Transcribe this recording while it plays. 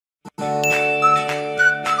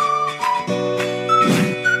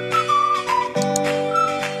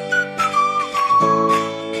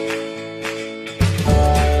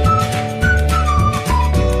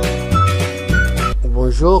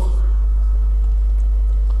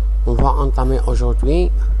On va entamer aujourd'hui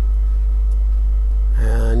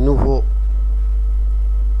un nouveau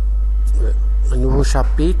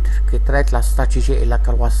chapitre qui traite la stratégie et la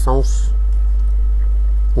croissance.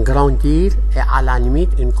 Grandir est à la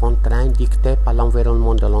limite une contrainte dictée par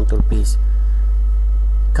l'environnement de l'entreprise.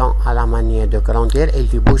 Quant à la manière de grandir, il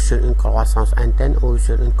débouche sur une croissance interne ou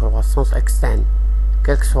sur une croissance externe.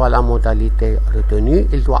 Quelle que soit la modalité retenue,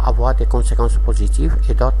 il doit avoir des conséquences positives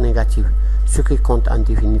et d'autres négatives. Ce qui compte en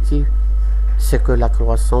définitive, c'est que la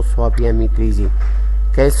croissance soit bien maîtrisée.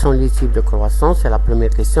 Quels sont les types de croissance? C'est la première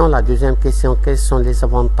question. La deuxième question, quels sont les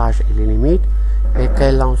avantages et les limites? Et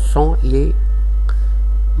quelles en sont les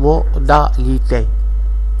modalités?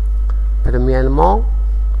 Premièrement,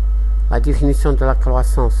 la définition de la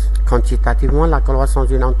croissance. Quantitativement, la croissance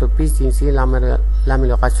d'une entreprise signifie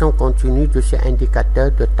l'amélioration continue de ses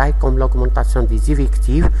indicateurs de taille comme l'augmentation des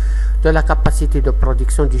effectifs, de la capacité de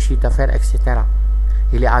production du chiffre d'affaires, etc.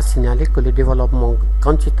 Il est à signaler que le développement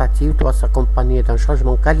quantitatif doit s'accompagner d'un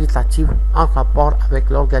changement qualitatif en rapport avec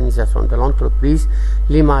l'organisation de l'entreprise,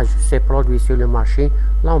 l'image de ses produits sur le marché,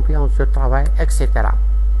 l'ambiance de travail, etc.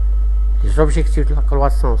 Les objectifs de la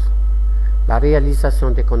croissance. La réalisation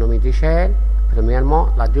d'économies d'échelle, premièrement.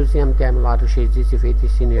 La deuxième thème, la recherche des effets de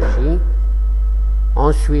synergie.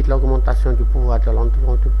 Ensuite, l'augmentation du pouvoir de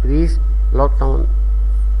l'entreprise,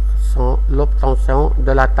 l'obtention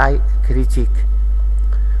de la taille critique.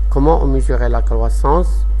 Comment on mesurait la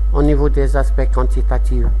croissance? Au niveau des aspects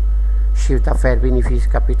quantitatifs, chiffre d'affaires, bénéfices,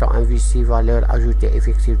 capitaux investis, valeur ajoutée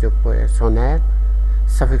effective de personnel,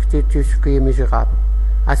 ça fait tout ce qui est mesurable.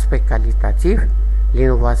 Aspect qualitatif,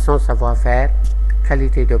 l'innovation, savoir-faire,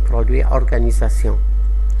 qualité de produit, organisation.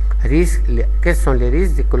 Risques, quels sont les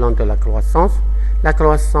risques découlant de la croissance? La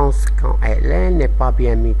croissance, quand elle n'est pas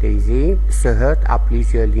bien maîtrisée, se heurte à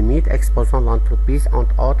plusieurs limites, exposant l'entreprise,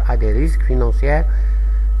 entre autres, à des risques financiers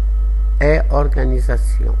et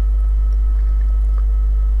organisationnels.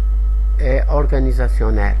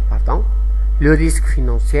 Le risque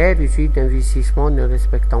financier résulte d'investissements ne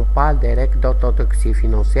respectant pas des règles d'orthodoxie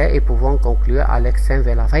financière et pouvant conclure à l'extrême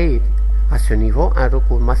vers la faillite. À ce niveau, un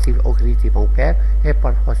recours massif au crédit bancaire est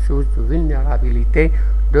parfois source de vulnérabilité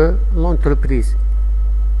de l'entreprise.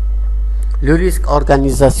 Le risque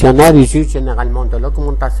organisationnel résulte généralement de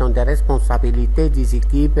l'augmentation des responsabilités des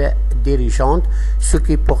équipes dirigeantes, ce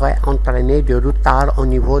qui pourrait entraîner du retard au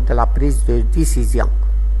niveau de la prise de décision.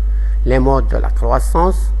 Les modes de la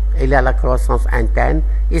croissance. Il y a la croissance interne.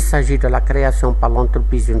 Il s'agit de la création par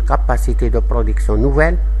l'entreprise d'une capacité de production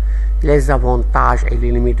nouvelle. Les avantages et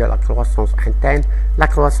les limites de la croissance interne. La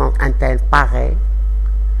croissance interne paraît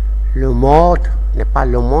le mode, n'est pas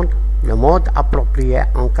le monde, le mode approprié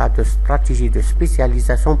en cas de stratégie de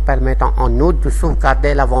spécialisation permettant en outre de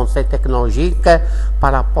sauvegarder l'avancée technologique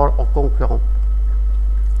par rapport aux concurrents.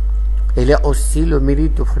 Il y a aussi le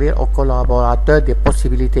mérite d'offrir aux collaborateurs des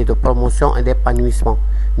possibilités de promotion et d'épanouissement.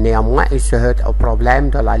 Néanmoins, il se heurte au problème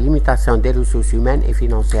de la limitation des ressources humaines et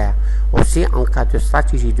financières. Aussi, en cas de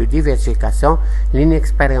stratégie de diversification,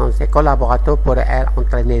 l'inexpérience des collaborateurs pourrait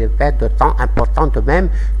entraîner des pertes de temps importantes, de même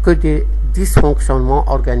que des dysfonctionnements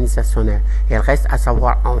organisationnels. Il reste à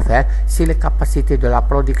savoir enfin si les capacités de la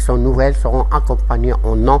production nouvelle seront accompagnées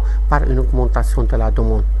ou non par une augmentation de la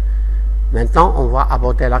demande. Maintenant, on va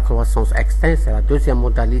aborder la croissance externe, c'est la deuxième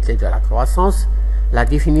modalité de la croissance. La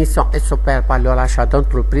définition s'opère par le rachat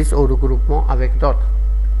d'entreprises ou regroupement avec d'autres.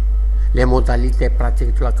 Les modalités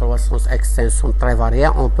pratiques de la croissance externe sont très variées.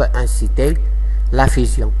 On peut inciter la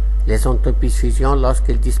fusion. Les entreprises fusionnent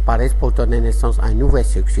lorsqu'elles disparaissent pour donner naissance à une nouvelle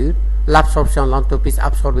structure. L'absorption, l'entreprise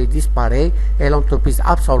absorbée disparaît et l'entreprise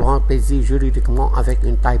absorbante préside juridiquement avec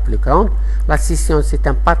une taille plus grande. La scission, c'est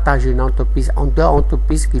un partage d'une entreprise en deux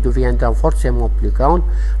entreprises qui deviendront forcément plus grandes.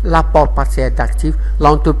 L'apport partiel d'actifs,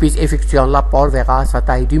 l'entreprise effectuant l'apport verra sa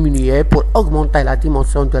taille diminuer pour augmenter la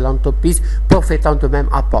dimension de l'entreprise profitant de même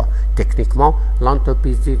apport. Techniquement,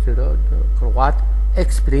 l'entreprise dite de croître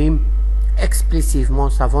exprime explicitement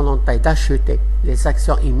sa volonté d'acheter les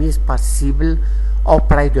actions émises par cible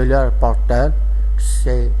auprès de leurs porteurs,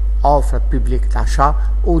 c'est offre publique d'achat,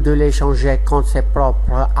 ou de l'échanger contre ses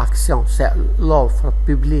propres actions, c'est l'offre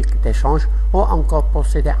publique d'échange, ou encore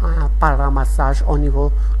procéder à un paramassage au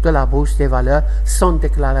niveau de la bourse des valeurs sans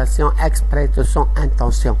déclaration exprès de son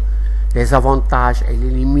intention. Les avantages et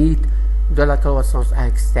les limites de la croissance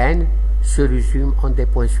externe se résument en des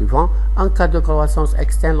points suivants. En cas de croissance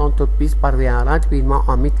externe, l'entreprise parvient rapidement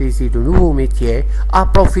à maîtriser de nouveaux métiers, à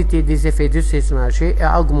profiter des effets de ces marchés et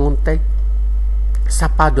à augmenter sa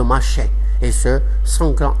part de marché, et ce,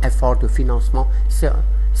 sans grand effort de financement.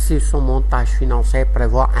 si son montage financier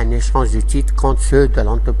prévoit un échange de titres contre ceux de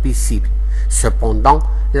l'entreprise cible. Cependant,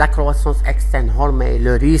 la croissance externe hormis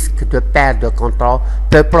le risque de perte de contrôle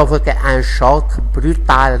peut provoquer un choc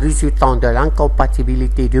brutal résultant de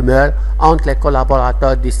l'incompatibilité d'humeur entre les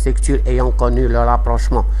collaborateurs des structures ayant connu le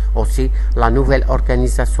rapprochement. Aussi, la nouvelle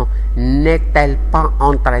organisation n'est-elle pas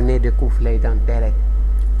entraînée de conflits d'intérêts?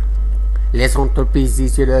 Les entreprises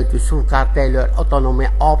désireuses de sauvegarder leur autonomie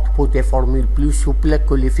optent pour des formules plus souples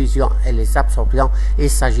que les fusions et les absorptions. Il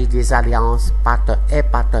s'agit des alliances et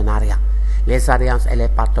partenariats. Les alliances et les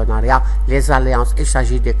partenariats. Les alliances, il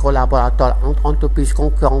s'agit des collaborateurs entre entreprises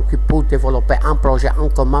concurrentes qui, pour développer un projet en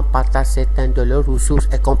commun, partagent certaines de leurs ressources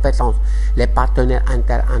et compétences. Les partenaires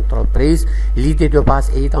inter-entreprises, l'idée de base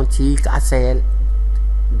est identique à celle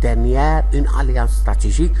dernière, une alliance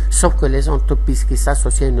stratégique, sauf que les entreprises qui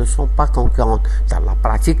s'associent ne sont pas concurrentes. Dans la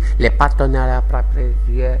pratique, les partenariats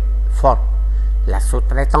propriétaires forts, la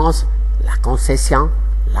sous-traitance, la concession,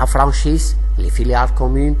 la franchise, les filiales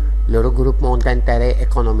communes, le regroupement d'intérêts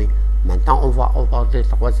économiques. Maintenant, on va aborder le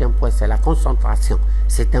troisième point, c'est la concentration.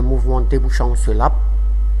 C'est un mouvement débouchant sur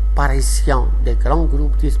l'apparition des grands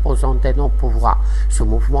groupes disposant d'énormes pouvoirs. Ce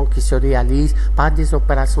mouvement qui se réalise par des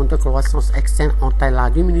opérations de croissance externe entraîne la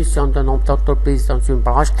diminution du nombre d'entreprises dans une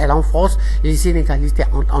branche et renforce les inégalités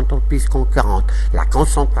entre entreprises concurrentes. La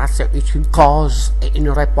concentration est une cause et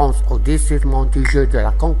une réponse au détournement du jeu de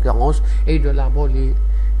la concurrence et de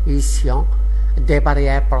l'abolition des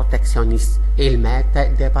barrières protectionnistes. Ils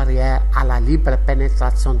mettent des barrières à la libre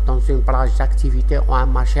pénétration dans une branche d'activité ou un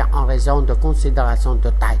marché en raison de considérations de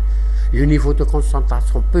taille. Le niveau de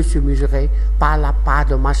concentration peut se mesurer par la part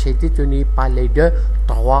de marché détenue par les 2,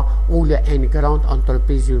 3 ou une grande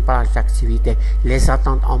entreprise d'une branche d'activité. Les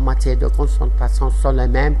attentes en matière de concentration sont les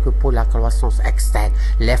mêmes que pour la croissance externe.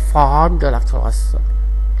 Les formes de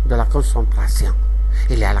la concentration.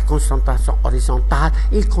 Il y a la concentration horizontale,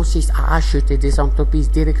 il consiste à acheter des entreprises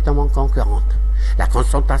directement concurrentes. La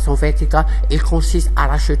concentration verticale, il consiste à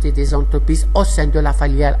racheter des entreprises au sein de la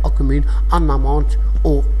filiale commune en amont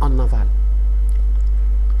ou en aval.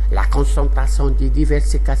 La concentration des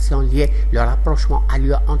diversifications liées, le rapprochement a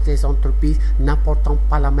lieu entre les entreprises n'apportant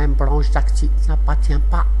pas la même branche d'activité, n'appartient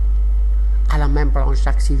pas à la même branche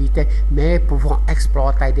d'activité, mais pouvant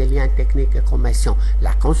exploiter des liens techniques et commerciaux.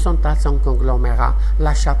 La concentration conglomérale,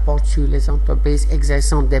 l'achat porte sur les entreprises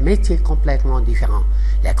exerçant des métiers complètement différents.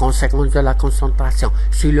 Les conséquences de la concentration.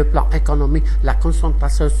 Sur le plan économique, la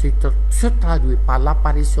concentration se traduit par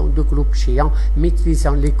l'apparition de groupes géants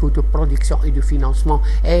maîtrisant les coûts de production et de financement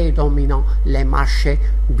et dominant les marchés,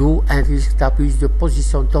 d'où un risque d'abus de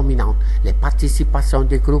position dominante. Les participations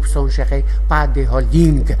des groupes sont gérées par des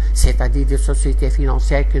holdings, c'est-à-dire des sociétés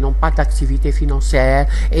financières qui n'ont pas d'activité financière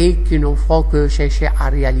et qui ne font que chercher à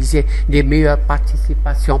réaliser des meilleures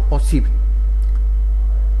participations possibles.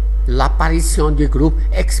 L'apparition du groupe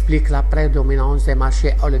explique la prédominance des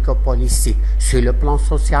marchés oligopolistiques. Sur le plan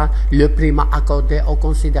social, le primat accordé aux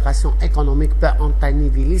considérations économiques peut entraîner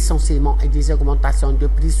des licenciements et des augmentations de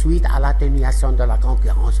prix suite à l'atténuation de la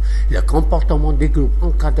concurrence. Le comportement des groupes en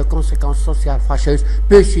cas de conséquences sociales fâcheuses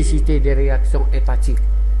peut susciter des réactions étatiques.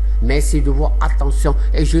 Merci de votre attention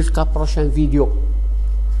et jusqu'à la prochaine vidéo.